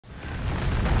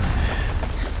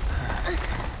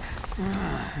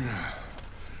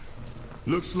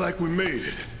Looks like we made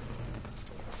it.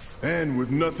 And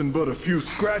with nothing but a few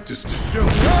scratches to show.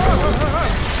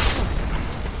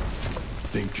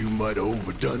 Think you might have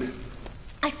overdone it?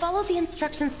 I followed the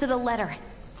instructions to the letter.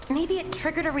 Maybe it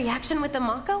triggered a reaction with the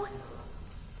Mako?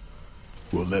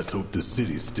 Well, let's hope the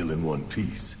city's still in one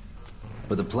piece.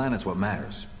 But the planet's what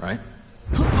matters, right?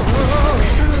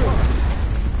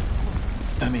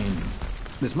 I mean,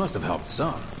 this must have helped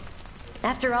some.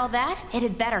 After all that, it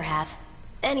had better have.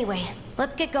 Anyway,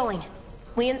 let's get going.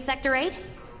 We in Sector 8?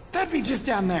 That'd be just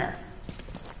down there.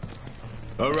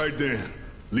 All right then.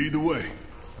 Lead the way.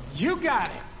 You got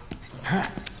it. Huh.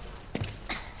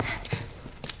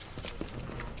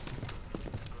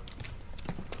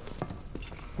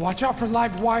 Watch out for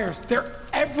live wires. They're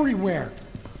everywhere.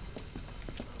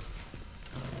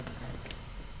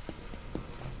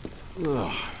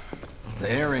 Ugh.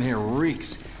 The air in here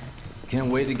reeks. Can't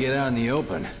wait to get out in the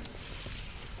open.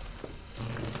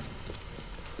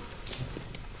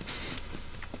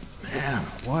 Man,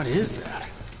 what is that?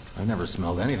 I've never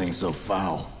smelled anything so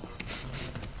foul.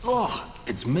 Oh,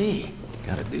 it's me.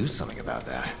 Gotta do something about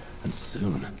that. And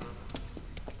soon.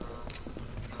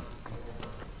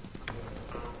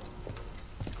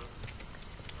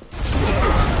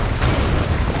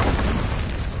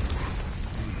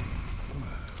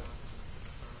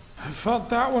 I felt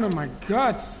that one in my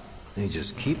guts. They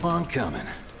just keep on coming.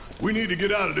 We need to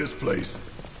get out of this place.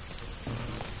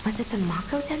 Was it the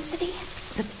Mako density?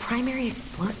 The primary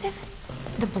explosive?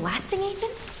 The blasting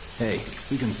agent? Hey,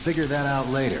 we can figure that out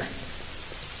later.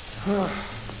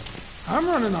 I'm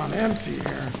running on empty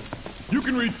here. You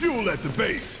can refuel at the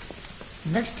base.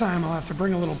 Next time I'll have to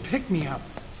bring a little pick-me-up.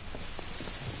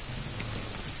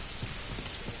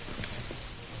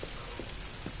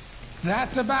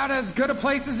 That's about as good a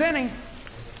place as any.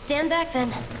 Stand back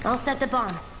then. I'll set the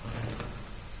bomb.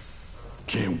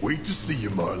 Can't wait to see you,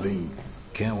 Marlene.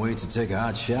 Can't wait to take a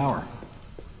hot shower.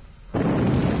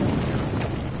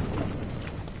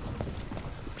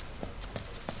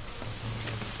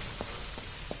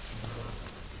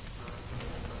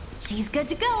 She's good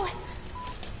to go.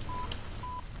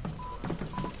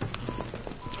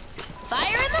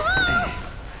 Fire in the hole!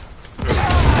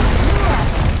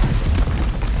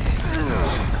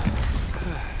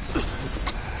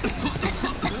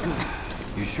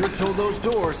 You sure told those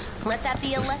doors. Let that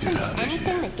be a lesson to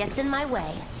anything that gets in my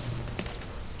way.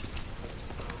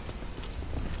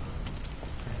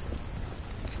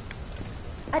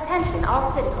 Attention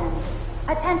all citizens.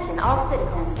 Attention all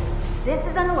citizens. This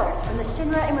is an alert from the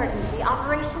Shinra Emergency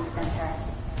Operations Center.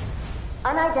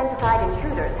 Unidentified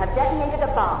intruders have detonated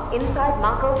a bomb inside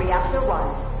Mako Reactor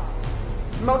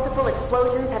 1. Multiple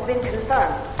explosions have been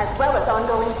confirmed, as well as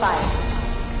ongoing fire.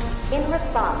 In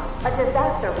response, a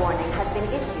disaster warning has been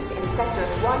issued in Sectors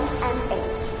 1 and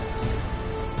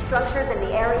 8. Structures in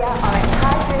the area are at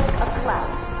high risk of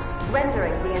collapse,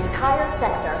 rendering the entire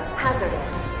sector hazardous.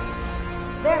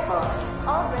 Therefore,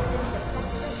 all residents of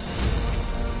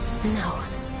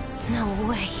No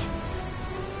way.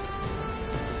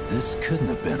 This couldn't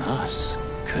have been us,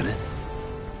 could it?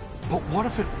 But what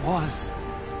if it was?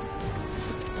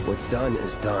 What's done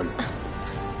is done.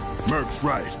 Merc's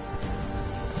right.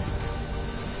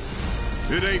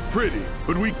 It ain't pretty,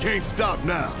 but we can't stop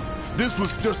now. This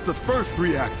was just the first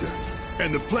reactor,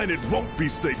 and the planet won't be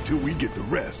safe till we get the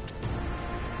rest.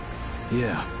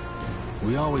 Yeah.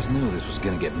 We always knew this was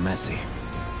gonna get messy.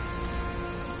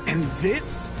 And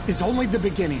this is only the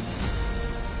beginning.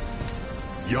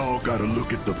 Y'all gotta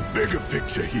look at the bigger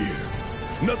picture here.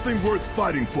 Nothing worth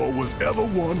fighting for was ever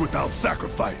won without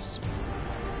sacrifice.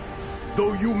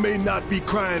 Though you may not be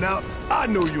crying out, I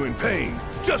know you're in pain,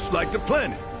 just like the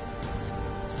planet.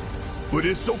 But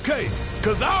it's okay,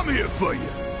 cause I'm here for you,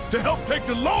 to help take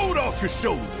the load off your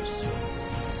shoulders.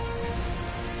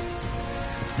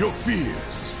 Your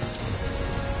fears,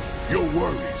 your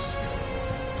worries,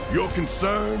 your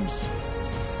concerns,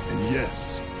 and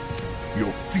yes,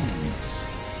 your feelings.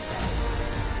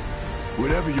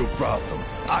 Whatever your problem,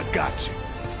 I got you.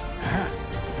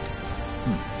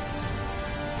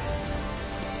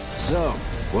 So,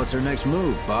 what's our next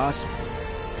move, boss?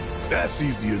 That's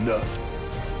easy enough.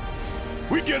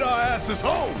 We get our asses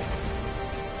home!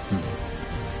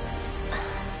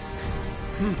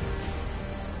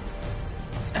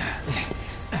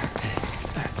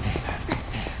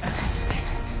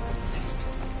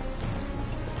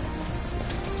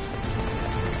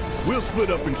 We'll split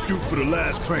up and shoot for the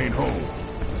last train home.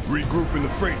 Regroup in the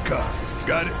freight car.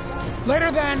 Got it?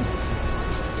 Later then!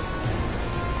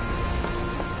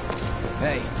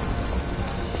 Hey,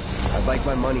 I'd like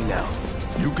my money now.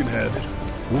 You can have it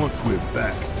once we're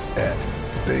back at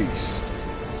base.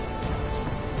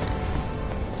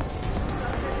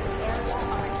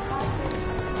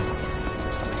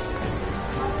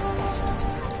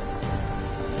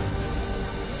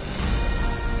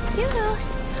 Yoo-hoo!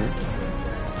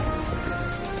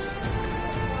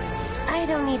 I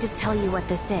don't need to tell you what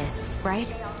this is,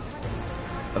 right?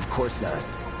 Of course not.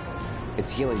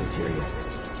 It's healing material.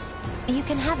 You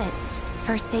can have it,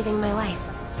 for saving my life.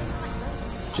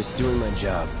 Just doing my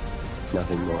job.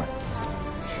 Nothing more.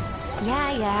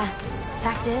 Yeah.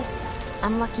 Fact is,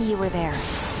 I'm lucky you were there.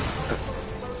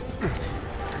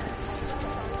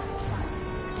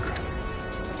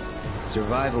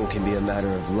 Survival can be a matter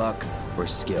of luck or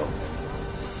skill.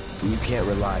 And you can't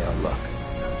rely on luck.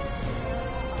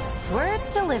 Words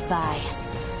to live by.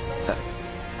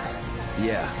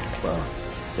 Yeah, well,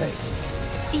 thanks.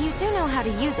 You do know how to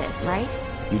use it, right?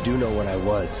 You do know what I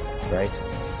was, right?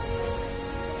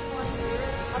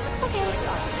 Okay,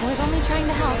 I was only trying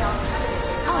to help.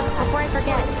 Oh, before I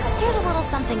forget, here's a little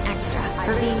something extra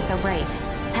for being so brave.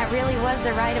 That really was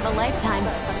the ride of a lifetime.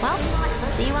 Well,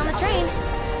 see you on the train.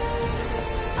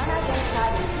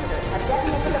 Unidentified intruders have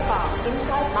detonated a bomb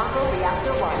inside Mako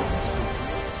Reactor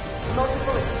 1.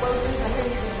 Multiple explosions have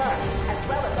been confirmed, as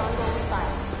well as ongoing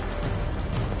fire.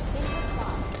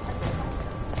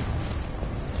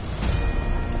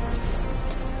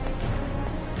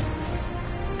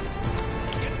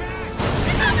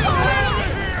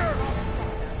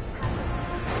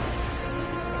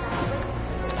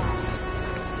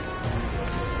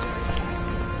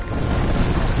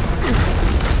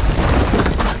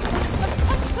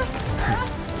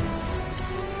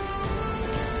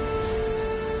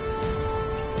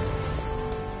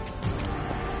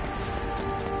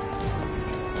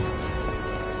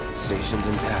 Station's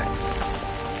intact.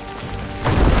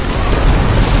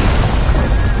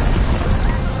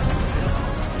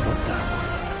 What the?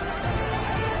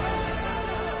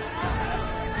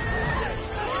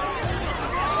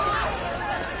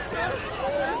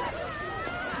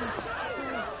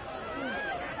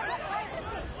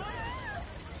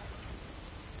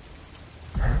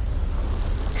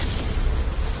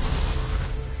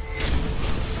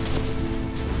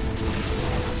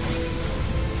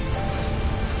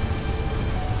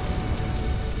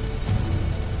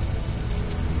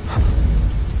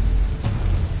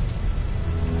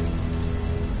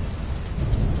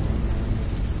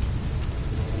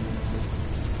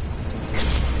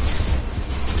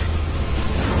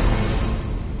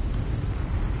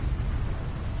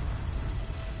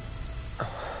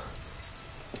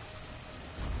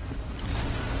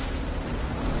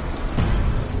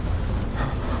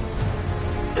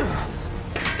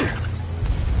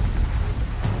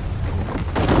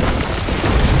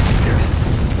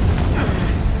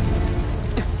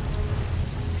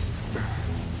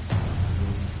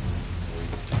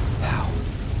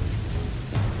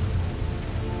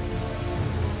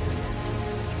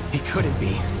 He couldn't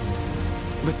be.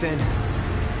 But then...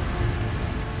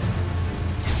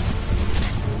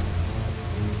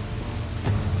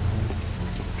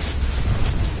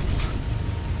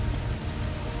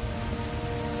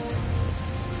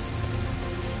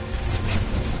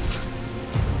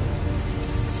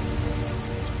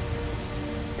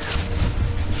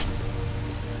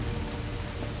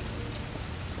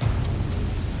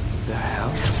 the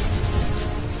hell?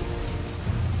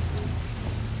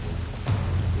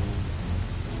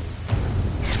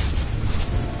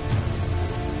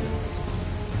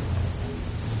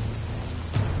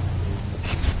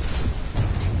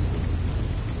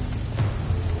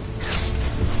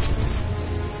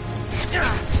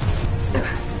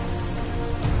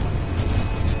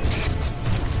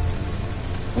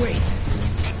 Wait.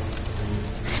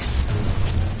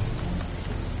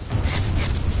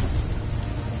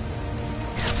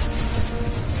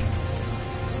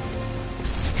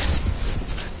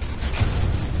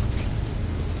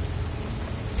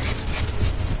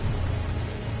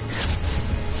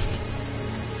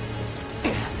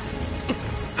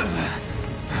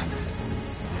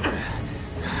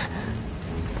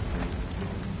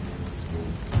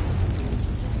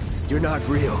 You're not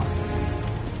real.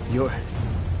 You're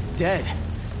dead.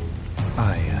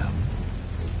 I am.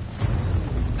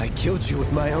 I killed you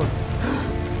with my own...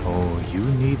 Oh, you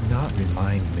need not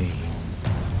remind me.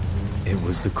 It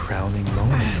was the crowning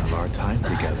moment of our time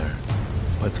together.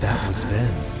 But that was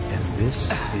then, and this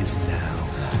is now.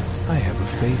 I have a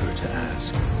favor to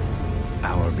ask.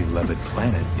 Our beloved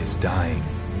planet is dying.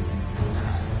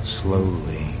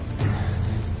 Slowly.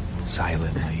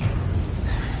 Silently.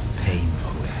 Painfully.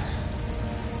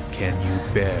 Can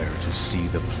you bear to see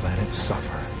the planet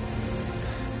suffer?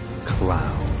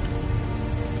 Cloud.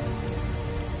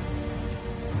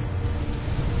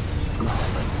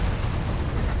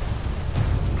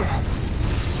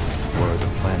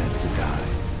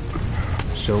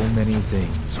 so many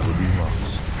things would be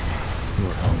lost.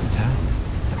 Your hometown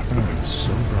that burned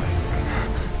so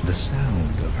bright. The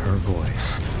sound of her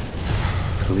voice,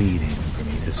 pleading for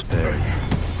me to spare you.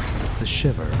 The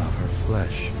shiver of her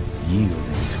flesh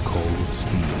yielding to cold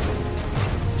steel.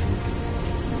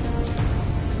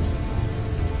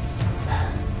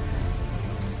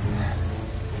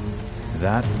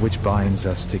 That which binds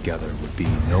us together would be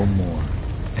no more,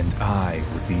 and I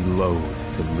would be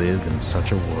loath to live in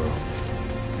such a world,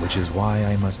 which is why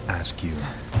I must ask you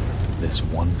this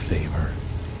one favor.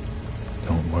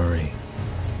 Don't worry,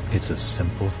 it's a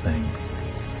simple thing.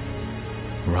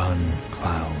 Run,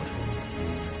 Cloud.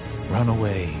 Run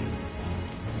away.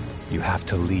 You have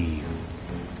to leave.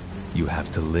 You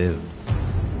have to live.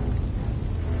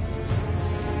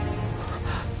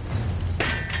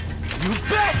 You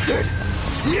bastard!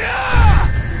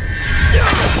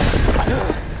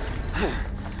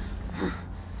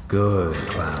 Good,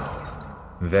 Cloud.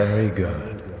 Very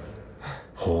good.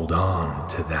 Hold on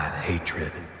to that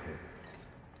hatred.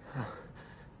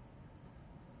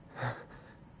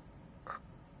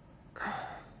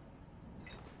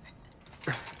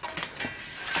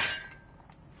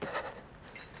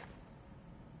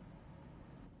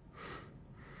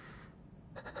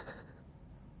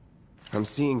 I'm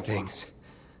seeing things.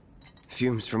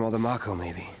 Fumes from all the Mako,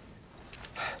 maybe.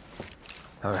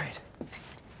 All right.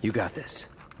 You got this.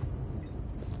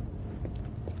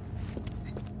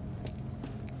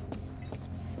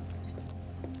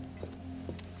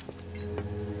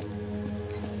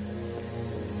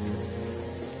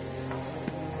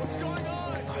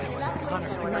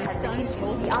 My son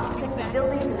told the occupants of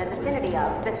buildings in the vicinity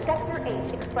of the Sector 8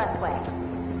 Expressway.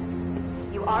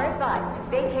 You are advised to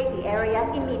vacate the area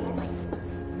immediately.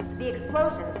 The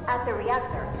explosions at the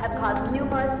reactor have caused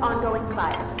numerous ongoing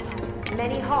fires.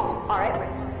 Many homes are at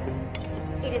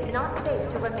risk. It is not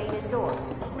safe to remain indoors.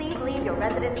 Please leave your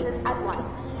residences at once.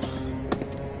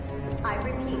 I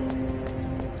repeat.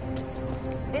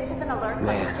 This is an alert from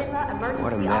the Shinra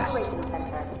what a Emergency mess. Operations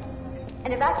Center.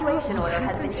 An evacuation order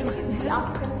has been issued to the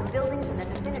occupants of buildings in the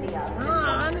vicinity of...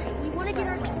 Mom, we want to get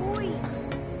our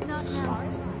toys. Not now.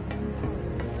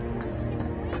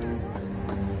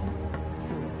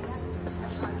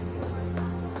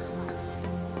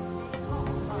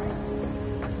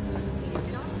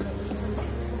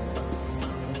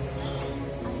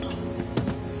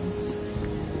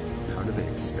 How do they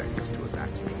expect us to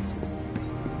evacuate?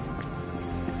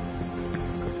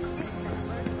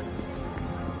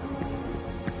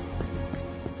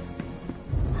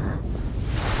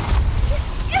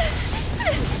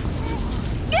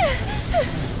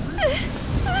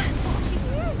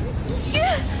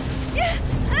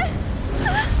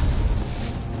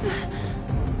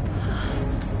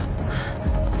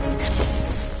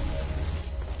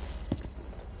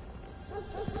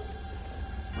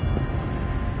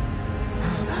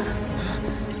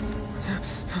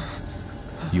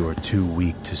 You are too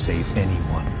weak to save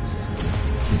anyone.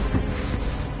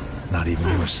 Not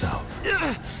even yourself.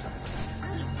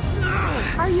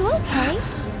 Are you okay?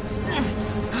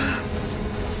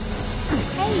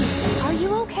 Hey, are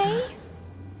you okay?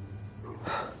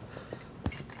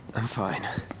 I'm fine.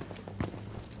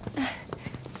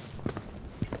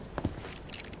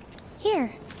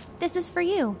 Here, this is for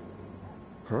you.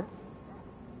 Huh?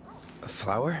 A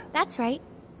flower? That's right.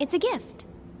 It's a gift.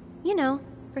 You know,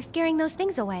 for scaring those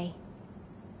things away.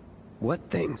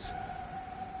 What things?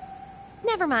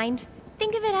 Never mind.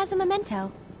 Think of it as a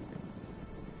memento.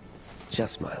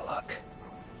 Just my luck.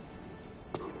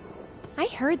 I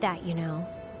heard that, you know.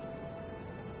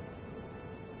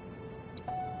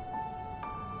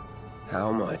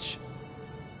 How much?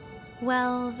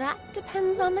 Well, that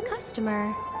depends on the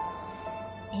customer.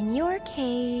 In your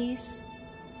case...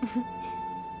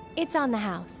 it's on the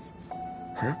house.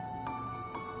 Huh?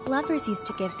 Lovers used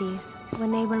to give these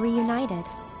when they were reunited.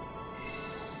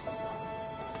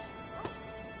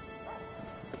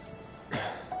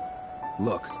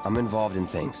 Look, I'm involved in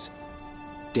things.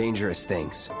 Dangerous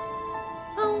things.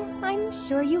 Oh, I'm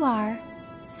sure you are.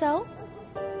 So?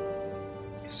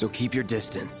 So keep your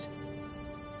distance.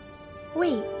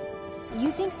 Wait,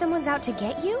 you think someone's out to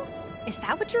get you? Is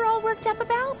that what you're all worked up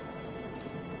about?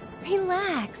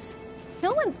 Relax.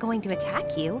 No one's going to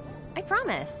attack you. I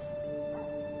promise.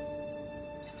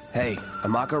 Hey, a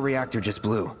Mako reactor just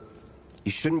blew.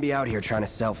 You shouldn't be out here trying to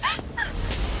sell...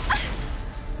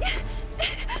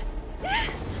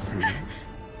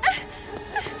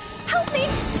 Help me!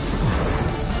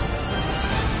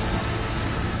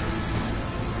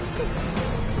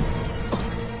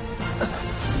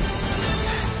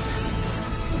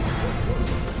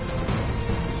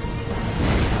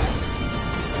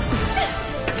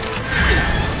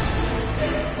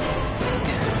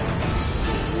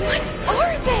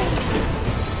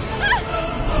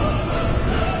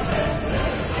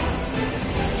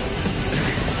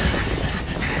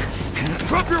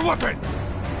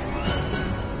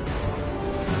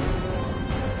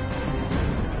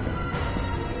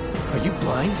 Are you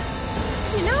blind?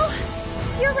 You know,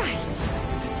 you're right.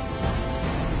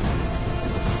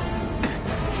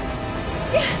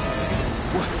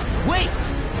 Wait!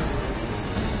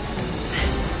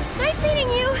 Nice meeting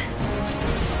you.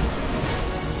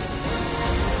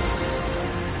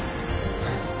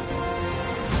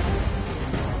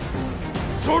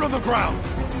 Sword on the ground!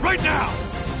 Right now!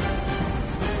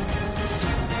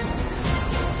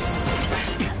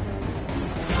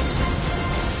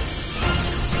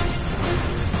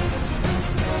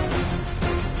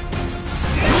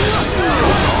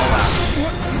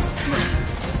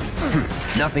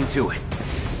 Nothing to it.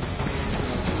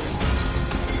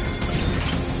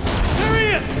 There he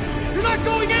is! You're not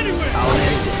going anywhere! I'll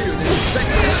end this.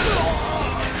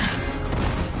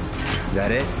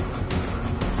 That it?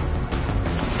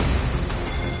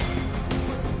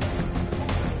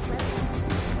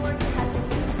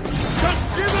 Just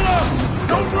give it up!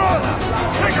 Don't run!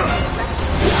 Trigger!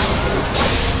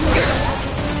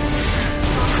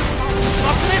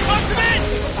 Box him in!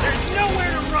 There's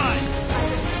nowhere to run!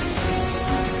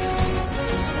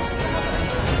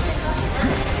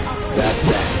 That's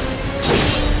that.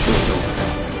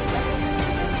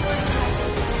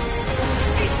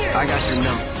 I got your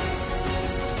number.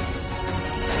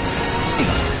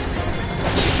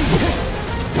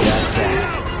 That's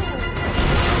that.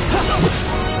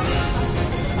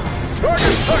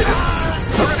 Target sighted!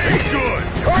 Repeat good!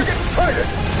 Target sighted!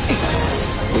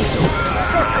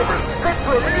 Structures prep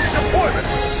for immediate deployment!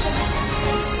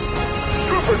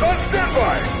 Troopers on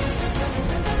standby!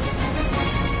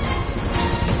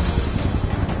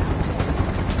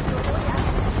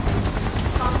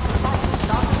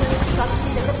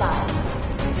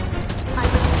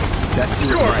 That's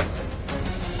the right.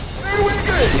 New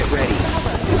engage! Get ready.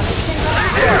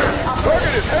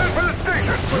 Target is headed for the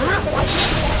station!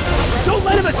 Don't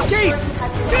let him escape!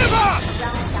 Give up!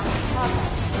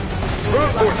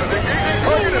 Ground forces engaging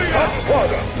target in Cotton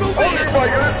Plaza. All nearby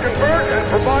units converge and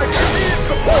provide immediate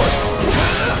support!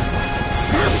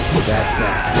 That's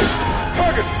that.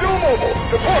 Target still mobile!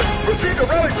 Support! Proceed to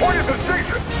rally point at the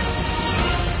station!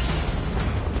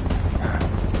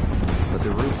 But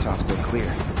the rooftops look clear.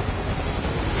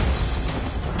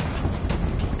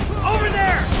 Over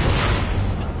there!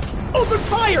 Open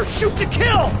fire! Shoot to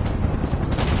kill!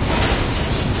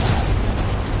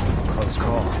 Close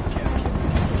call.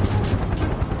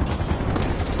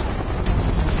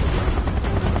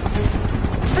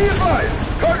 Be advised!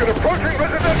 Target approaching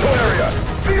residential area!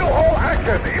 Seal all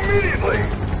access immediately!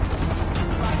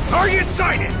 Target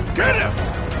sighted! Get him!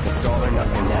 It's all or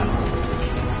nothing now.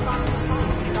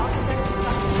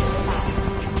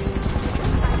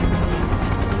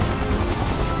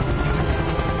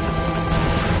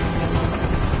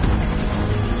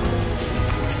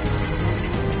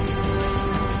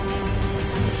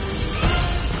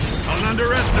 Don't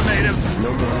underestimate him! No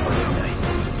more playing nice.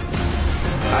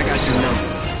 I got your number.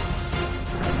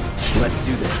 Let's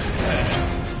do this.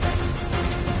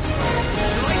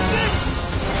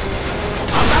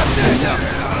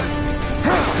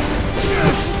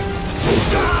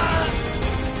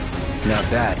 Not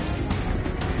bad.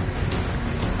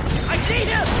 I see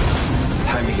him!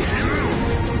 Time to get serious.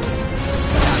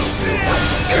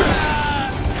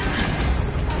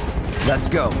 Let's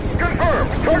go.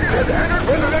 Confirmed! Target has entered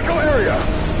residential area!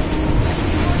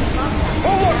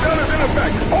 Full lockdown is in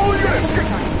effect! All units!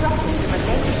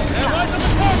 Eyes on the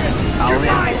target! I'll You're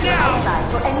in. mine now! Outside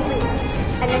for any reason.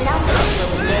 An announcement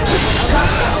will be made.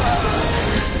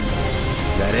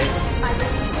 That it?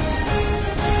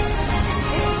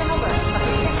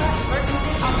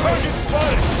 Target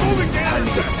spotted! Moving down! Time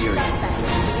to get serious.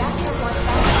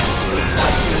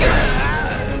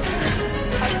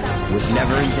 Was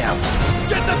never in doubt.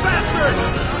 Get the bastard!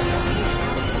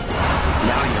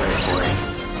 Now you're in for it.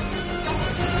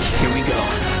 Here we go.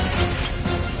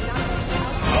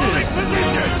 Holding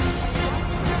position!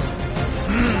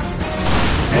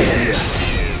 I see it.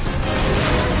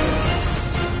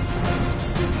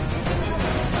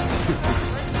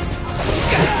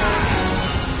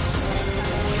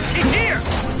 He's here!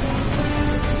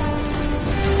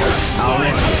 I'll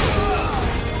in.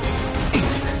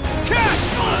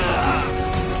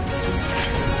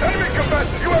 Enemy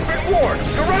combatants, you have been warned!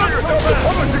 Surrender yourself to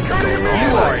public security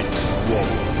immediately!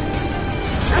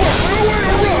 You have nowhere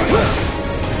to run!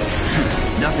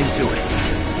 Nothing to it.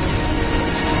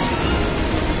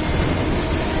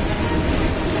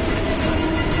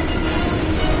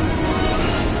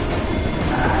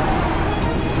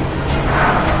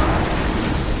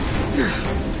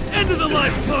 End of the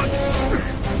life hook!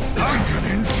 I'm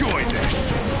gonna enjoy this!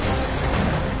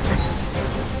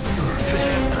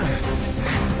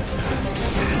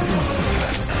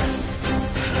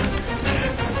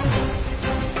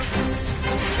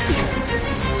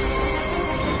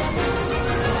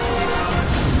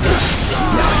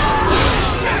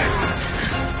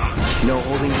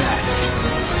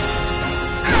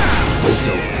 It's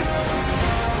over.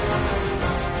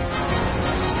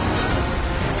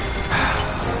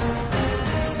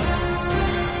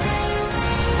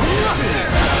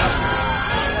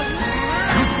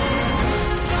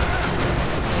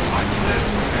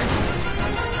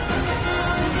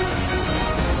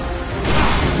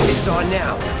 It's on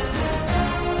now.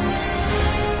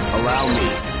 Allow me.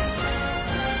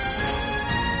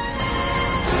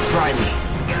 Try me.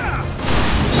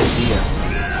 See ya.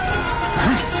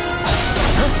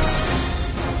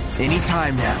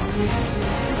 Anytime now.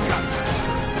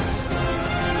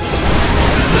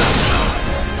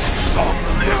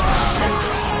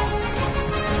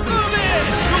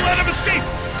 Don't let him escape!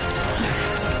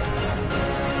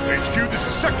 HQ, this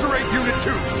is Sector 8, Unit 2.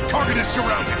 Target is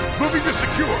surrounded. Moving to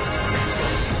secure.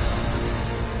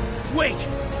 Wait!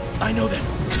 I know that.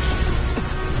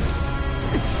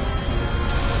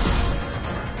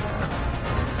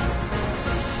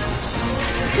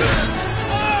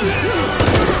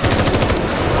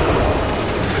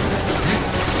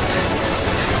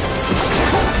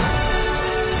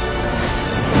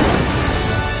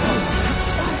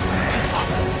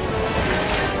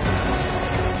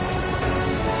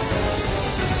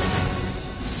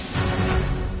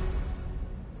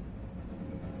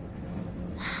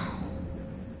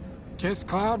 Guess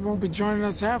Cloud won't be joining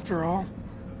us after all.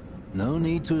 No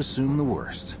need to assume the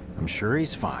worst. I'm sure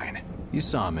he's fine. You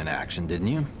saw him in action, didn't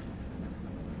you?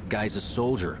 Guy's a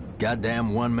soldier.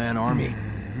 Goddamn one-man army.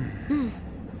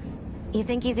 You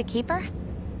think he's a keeper?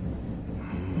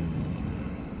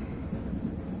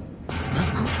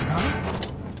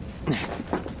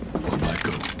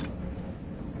 Michael.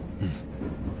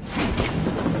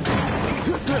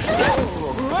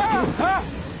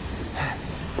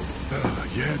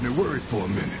 You had me worried for a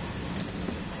minute.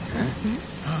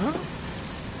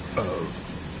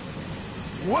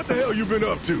 What the hell you been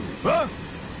up to, huh?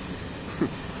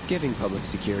 Giving public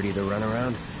security the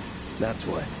runaround. That's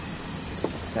what.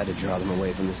 Had to draw them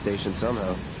away from the station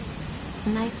somehow.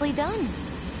 Nicely done.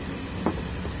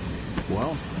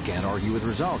 Well, can't argue with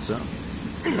results, huh?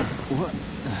 What?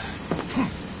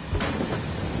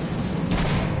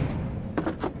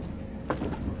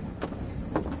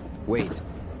 Wait.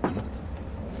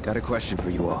 Got a question for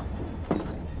you all.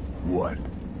 What?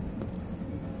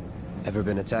 Ever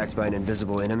been attacked by an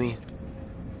invisible enemy?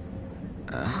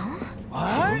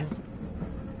 What?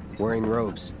 Wearing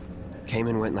robes. Came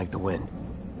and went like the wind.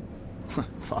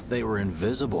 Thought they were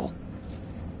invisible.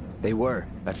 They were,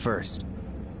 at first.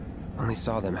 Only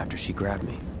saw them after she grabbed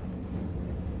me.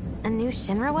 A new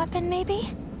Shinra weapon,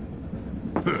 maybe?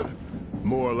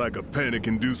 More like a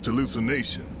panic-induced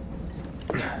hallucination.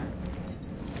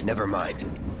 Never mind.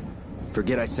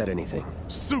 Forget I said anything.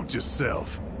 Suit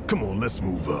yourself. Come on, let's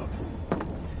move up.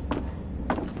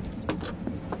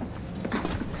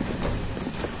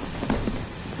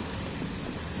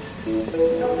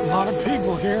 A lot of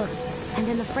people here. And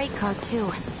in the freight car,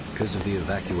 too. Because of the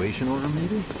evacuation order,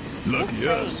 maybe? Lucky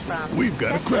us. We've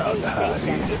got a crowd to hide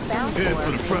in. Head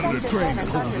for the front of the train and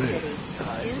hold there.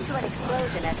 Due to an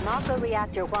explosion at Mako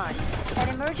Reactor 1, an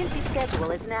emergency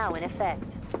schedule is now in effect.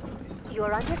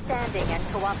 Your understanding and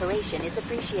cooperation is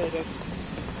appreciated.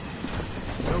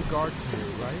 No guards here,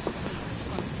 right?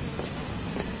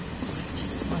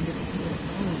 Just wanted to be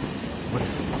alone. What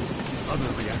if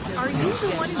other reactors? Are you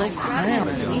the one So who grabbed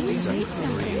cramped.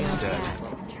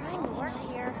 Trying to work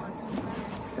here.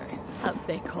 Have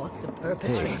they caught the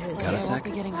perpetrators? Got a sec?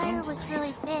 Fire was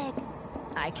really big.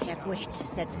 I can't wait to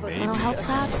set foot Little help,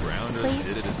 Cloud? Please?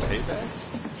 Did it as payback?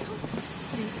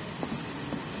 Don't do.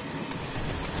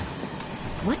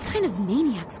 What kind of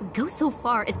maniacs would go so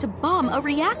far as to bomb a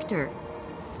reactor?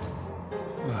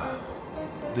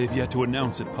 They've yet to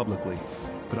announce it publicly,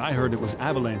 but I heard it was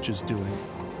Avalanche's doing.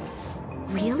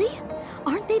 Really?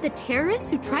 Aren't they the terrorists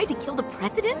who tried to kill the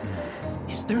president?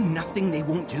 Is there nothing they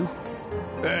won't do?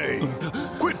 Hey,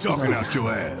 quit talking out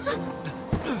your ass.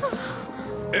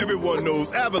 Everyone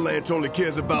knows Avalanche only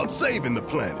cares about saving the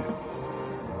planet.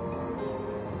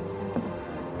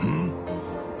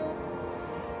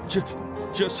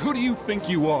 Just who do you think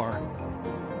you are?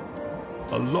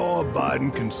 A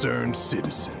law-abiding, concerned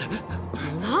citizen.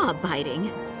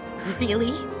 Law-abiding?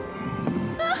 Really?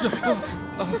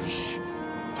 Shh.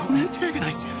 Don't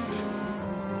antagonize him.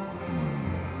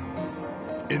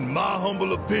 In my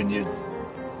humble opinion,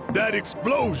 that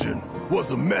explosion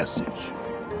was a message.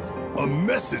 A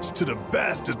message to the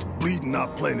bastards bleeding our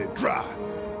planet dry.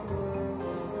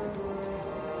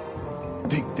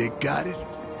 Think they got it?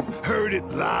 Heard it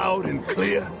loud and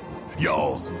clear?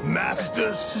 Y'all's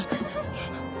masters?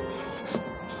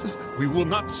 We will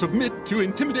not submit to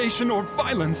intimidation or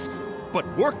violence. but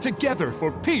work together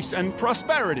for peace and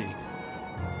prosperity.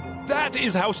 That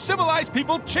is how civilized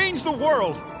people change the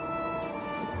world!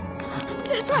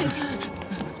 That's right.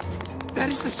 That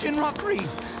is the Shinra Creed.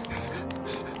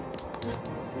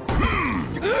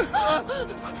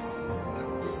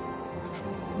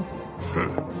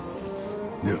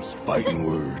 Them's fighting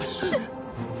words.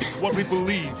 It's what we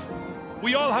believe.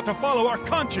 We all have to follow our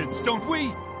conscience, don't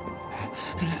we?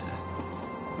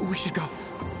 We should go.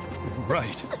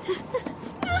 Right.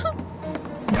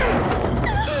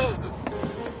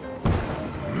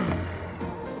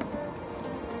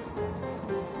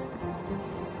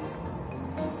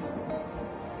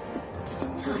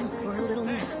 Time for a little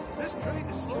nap. This train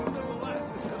is slower than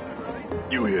molasses, am I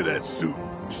right? You hear that, suit?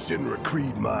 Shinra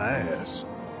Creed my ass.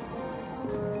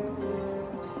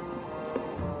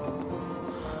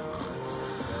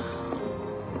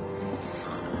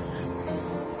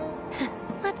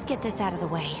 Let's get this out of the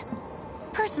way.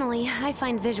 Personally, I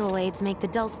find visual aids make the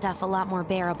dull stuff a lot more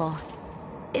bearable.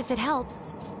 If it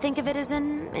helps, think of it as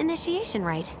an initiation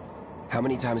rite. How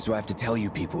many times do I have to tell you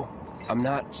people? I'm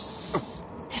not...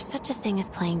 There's such a thing as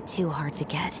playing too hard to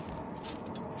get.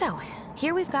 So,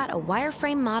 here we've got a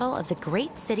wireframe model of the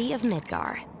great city of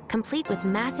Midgar, complete with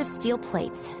massive steel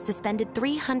plates suspended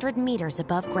 300 meters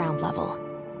above ground level.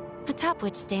 Atop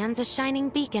which stands a shining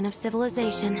beacon of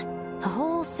civilization. The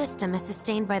whole system is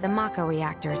sustained by the Mako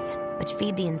reactors, which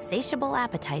feed the insatiable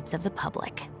appetites of the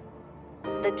public.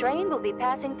 The train will be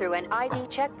passing through an ID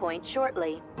checkpoint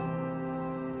shortly.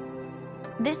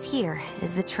 This here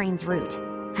is the train's route.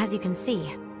 As you can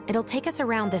see, it'll take us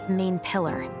around this main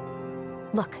pillar.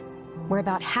 Look, we're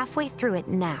about halfway through it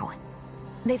now.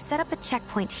 They've set up a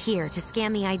checkpoint here to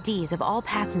scan the IDs of all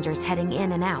passengers heading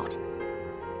in and out.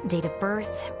 Date of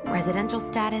birth, residential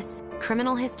status,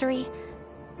 criminal history,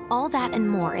 all that and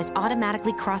more is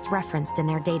automatically cross-referenced in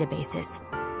their databases.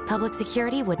 Public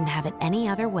security wouldn't have it any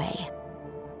other way.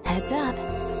 Heads up.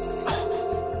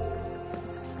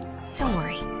 Don't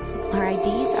worry, our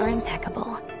IDs are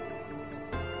impeccable.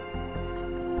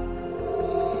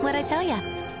 What'd I tell ya?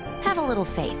 Have a little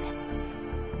faith.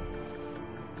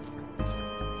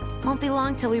 Won't be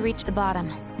long till we reach the bottom.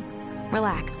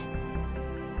 Relax.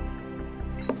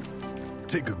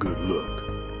 Take a good look.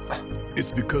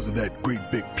 It's because of that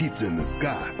great big pizza in the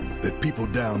sky that people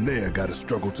down there gotta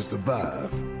struggle to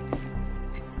survive.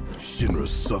 Shinra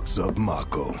sucks up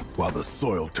Mako while the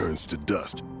soil turns to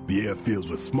dust, the air fills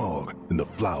with smog, and the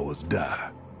flowers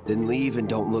die. Then leave and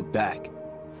don't look back.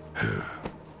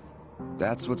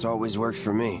 That's what's always worked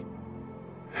for me.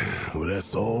 Well,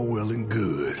 that's all well and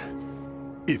good.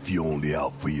 If you're only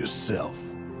out for yourself.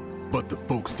 But the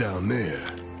folks down there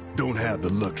don't have the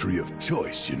luxury of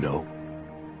choice, you know?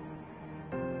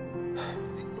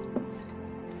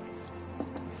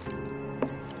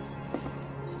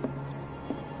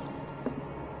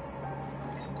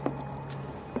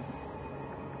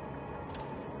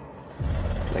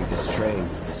 Like this train,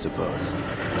 I suppose.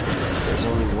 There's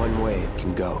only one way it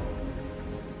can go.